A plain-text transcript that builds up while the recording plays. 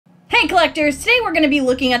collectors, today we're going to be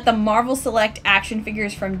looking at the Marvel Select action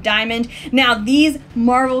figures from Diamond. Now these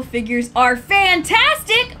Marvel figures are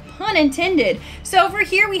fantastic, pun intended. So over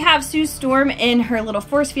here we have Sue Storm in her little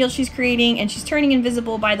force field she's creating, and she's turning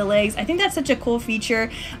invisible by the legs. I think that's such a cool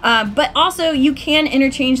feature, but also you can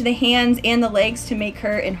interchange the hands and the legs to make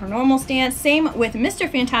her in her normal stance. Same with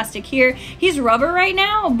Mr. Fantastic here. He's rubber right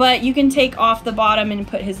now, but you can take off the bottom and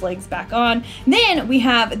put his legs back on. Then we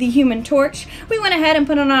have the Human Torch. We went ahead and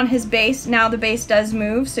put it on his base. Now the base does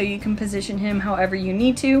move, so you can position him however you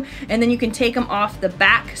need to, and then you can take him off the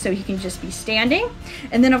back so he can just be standing.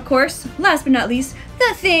 And then of course, last but not least,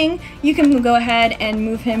 the Thing. You can go ahead and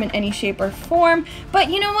move him in any shape or form, but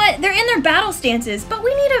you know what? They're in their battle stances, but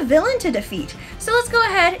we need a villain to defeat. So let's go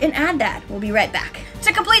ahead and add that. We'll be right back.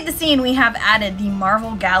 To complete the scene, we have added the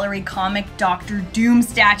Marvel Gallery comic Dr. Doom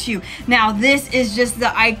statue. Now this is just the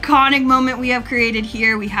iconic moment we have created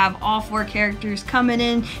here. We have all 4 characters coming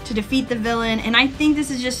in to defeat the villain, and I think this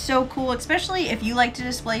is just so cool, especially if you like to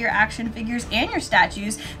display your action figures and your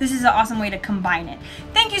statues. This is an awesome way to combine it.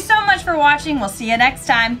 Thank you so much for watching. We'll see you next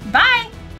time. Bye!